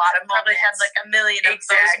to get a lot of moments. Probably have, like, a million of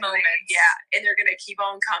those moments. Yeah, and they're going to keep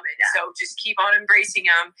on coming. Yeah. So just keep on embracing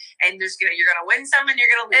them, and you're going to win some, and you're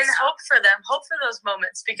going to lose some. And hope for them. Hope for those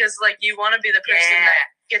moments, because, like, you want to be the person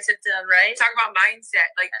that gets it done, right? Talk about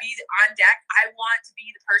mindset. Like, be on deck. I want to be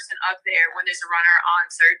the person up there when there's a runner on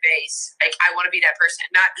third base. Like, I want to be that person,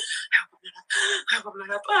 not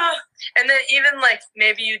And then even, like,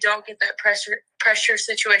 maybe you don't get that pressure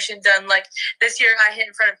situation done. Like, this year I hit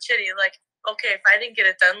in front of Chiddy. Like, okay, if I didn't get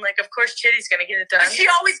it done, like, of course Chiddy's going to get it done. But she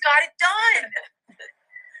always got it done.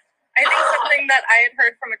 I think something that I had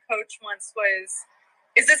heard from a coach once was,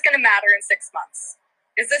 is this going to matter in 6 months?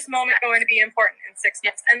 Is this moment going to be important in 6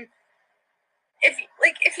 months? And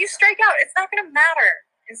if you strike out, it's not going to matter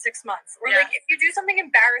in 6 months. Or like if you do something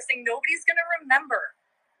embarrassing, nobody's going to remember.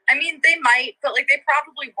 I mean, they might, but like they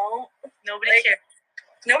probably won't. Nobody cares.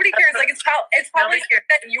 Nobody cares. Like it's probably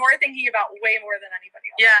that you're thinking about way more than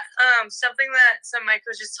anybody else. Yeah. Something that some of my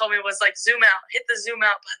coaches told me was like zoom out. Hit the zoom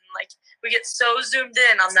out button. Like we get so zoomed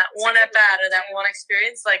in on that one at bat or that one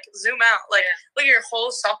experience. Like zoom out. Like look at your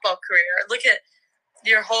whole softball career. Look at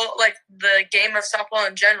your whole like the game of softball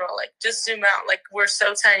in general. Like just zoom out. Like we're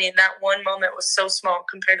so tiny, and that one moment was so small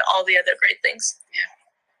compared to all the other great things. Yeah.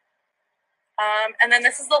 And then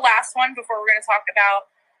this is the last one before we're going to talk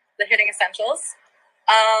about the hitting essentials.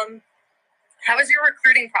 How was your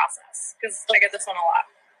recruiting process? Because I get this one a lot.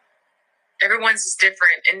 Everyone's is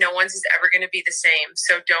different, and no one's is ever going to be the same.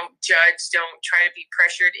 So don't judge. Don't try to be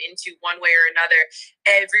pressured into one way or another.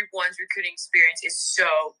 Everyone's recruiting experience is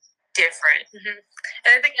so different. Mm-hmm.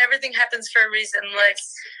 And I think everything happens for a reason. Like,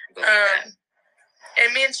 and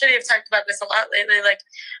me and Chiddy have talked about this a lot lately. Like,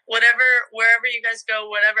 wherever you guys go,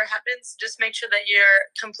 whatever happens, just make sure that you're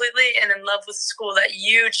completely and in love with the school that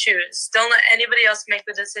you choose. Don't let anybody else make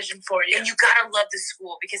the decision for you. And you gotta love the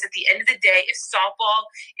school, because at the end of the day, if softball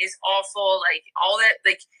is awful, like all that,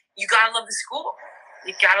 like you gotta love the school.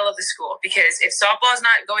 You gotta love the school, because if softball is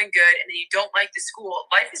not going good and then you don't like the school,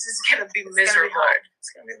 life is just gonna be miserable. It's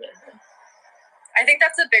gonna be really hard. I think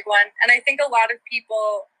that's a big one, and I think a lot of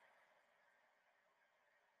people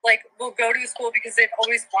like will go to a school because they've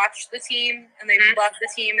always watched the team and they love the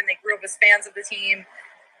team and they grew up as fans of the team,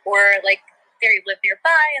 or like they live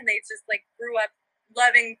nearby and they just like grew up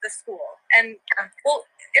loving the school. And well,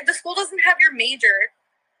 if the school doesn't have your major,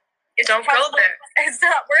 don't go there. It's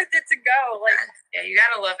not worth it to go. Like, yeah, you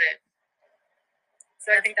gotta love it. So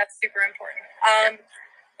I think that's super important.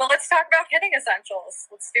 But let's talk about hitting essentials.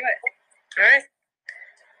 Let's do it. All right.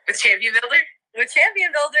 With Champion Builder? With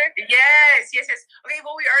Champion Builder. Yes. Okay,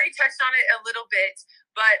 well, we already touched on it a little bit,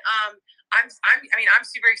 but I'm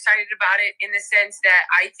super excited about it in the sense that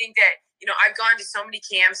I think that, you know, I've gone to so many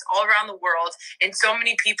camps all around the world, and so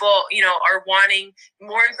many people, you know, are wanting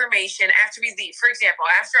more information after we leave. For example,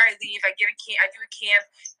 after I leave, I do a camp,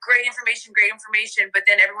 great information, but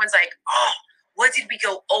then everyone's like, oh, what did we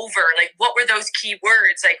go over? Like, what were those key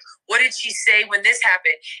words? Like, what did she say when this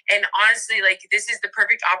happened? And honestly, like, this is the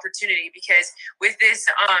perfect opportunity, because with this,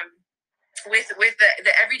 with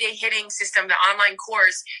the everyday hitting system, the online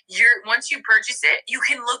course, once you purchase it, you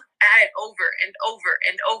can look at it over and over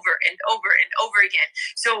and over and over and over again.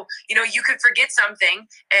 So, you know, you could forget something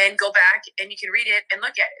and go back and you can read it and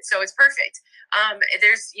look at it. So it's perfect.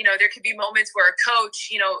 There could be moments where a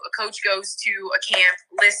coach goes to a camp,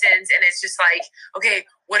 listens, and it's just like, okay,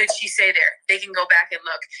 what did she say there? They can go back and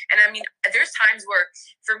look. And I mean, there's times where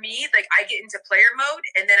for me, like I get into player mode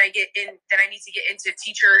and then I need to get into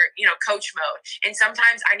teacher, coach mode. And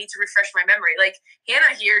sometimes I need to refresh my memory. Like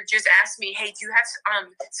Hannah here just asked me, hey, do you have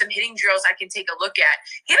some hitting drills I can take a look at?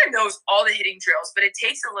 Hannah knows all the hitting drills, but it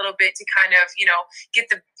takes a little bit to kind of,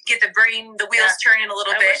 get the brain, the wheels turning a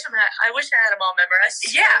little bit. I wish I had them all memorized.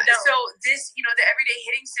 Yeah. So this, the everyday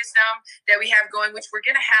hitting system that we have going, which we're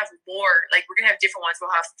going to have more, like we're going to have different ones. We'll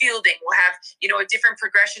have fielding. We'll have, a different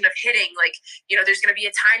progression of hitting. Like, there's going to be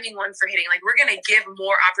a timing one for hitting. Like we're going to give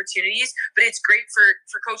more opportunities, but it's great for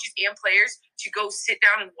coaches and players to go sit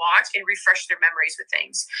down and watch and refresh their memories with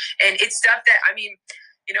things. And it's stuff that, I've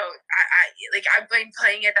been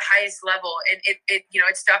playing at the highest level, and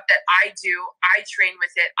it's stuff that I do. I train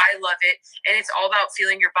with it. I love it, and it's all about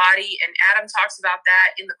feeling your body. And Adam talks about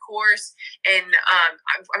that in the course, and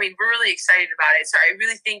we're really excited about it. So I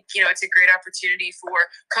really think it's a great opportunity for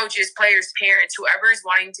coaches, players, parents, whoever is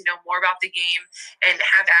wanting to know more about the game and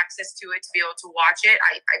have access to it to be able to watch it.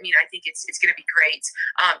 I think it's going to be great.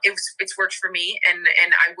 It's worked for me, and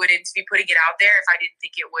I wouldn't be putting it out there if I didn't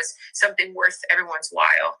think it was something worth everyone's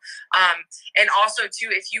while. And also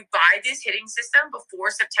too, if you buy this hitting system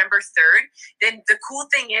before September 3rd, then the cool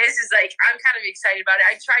thing is like, I'm kind of excited about it.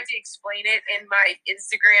 I tried to explain it in my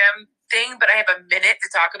Instagram thing, but I have a minute to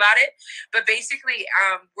talk about it. But basically,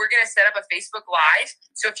 we're going to set up a Facebook Live.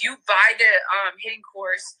 So if you buy the hitting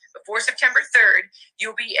course before September 3rd,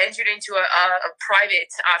 you'll be entered into a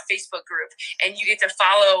private Facebook group, and you get to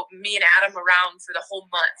follow me and Adam around for the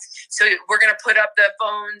whole month. So we're going to put up the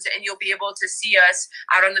phones, and you'll be able to see us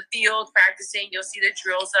out on the field practicing. You'll see the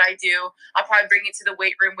drills that I do. I'll probably bring it to the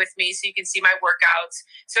weight room with me so you can see my workouts.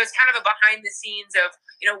 So it's kind of a behind the scenes of,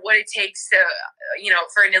 what it takes to,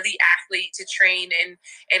 for an elite athlete to train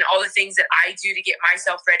and all the things that I do to get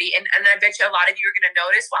myself ready. And I bet you a lot of you are going to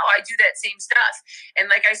notice, wow, I do that same stuff. And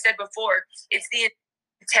like I said before, it's the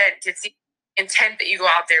intent. It's the intent that you go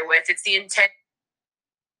out there with. It's the intent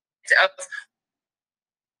of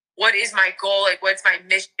what is my goal? Like, what's my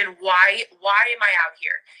mission? Why am I out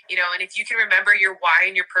here? And if you can remember your why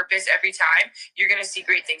and your purpose every time, you're going to see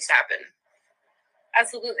great things happen.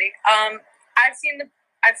 Absolutely. I've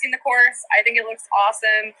seen the course. I think it looks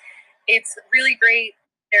awesome. It's really great.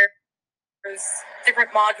 There's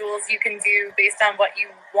different modules you can do based on what you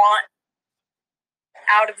want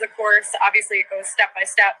out of the course. Obviously, it goes step by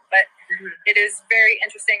step, but it is very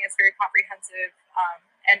interesting. It's very comprehensive.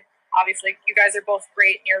 And obviously, you guys are both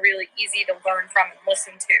great, and you're really easy to learn from and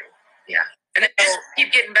listen to. Yeah. And it just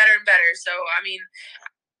keep getting better and better. So,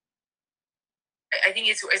 I think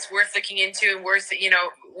it's worth looking into and worth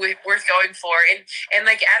going for. And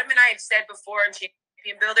like Adam and I have said before on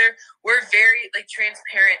Champion Builder, we're very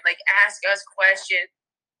transparent. Ask us questions.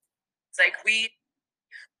 It's like we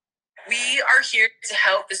are here to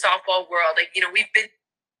help the softball world. We've been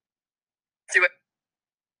through it.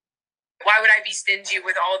 Why would I be stingy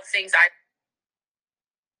with all the things I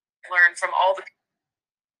learned from all the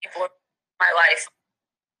people in my life?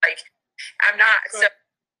 I'm not. So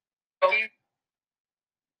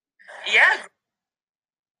yeah,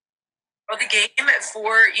 grow the game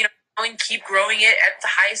for and keep growing it at the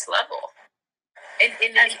highest level, and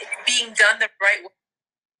being done the right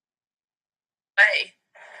way.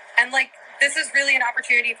 And this is really an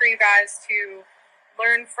opportunity for you guys to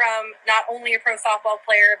learn from not only a pro softball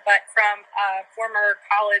player, but from a former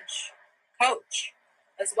college coach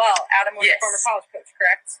as well. Adam was a former college coach,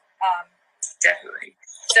 correct? Definitely.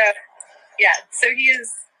 So yeah,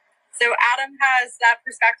 so Adam has that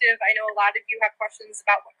perspective. I know a lot of you have questions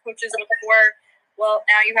about what coaches look for. Well,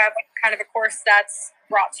 now you have kind of a course that's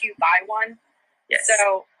brought to you by one. Yes.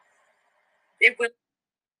 So it will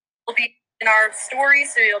be in our story,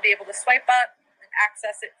 so you'll be able to swipe up and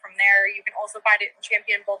access it from there. You can also find it in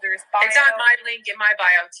Champion Builder's bio. It's on my link in my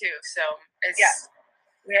bio too, so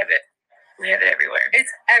we have it. We have it everywhere. It's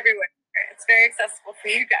everywhere. It's very accessible for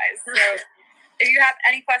you guys. So if you have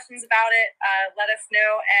any questions about it, let us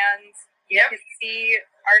know, and you can see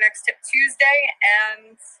our next tip Tuesday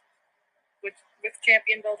and with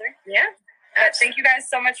Champion Builder. Yeah. But thank you guys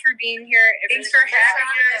so much for being here. Thanks for having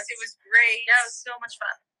us. It was great. Yeah, it was so much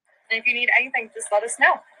fun. And if you need anything, just let us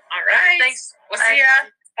know. All right. Thanks. We'll see ya.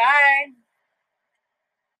 Bye.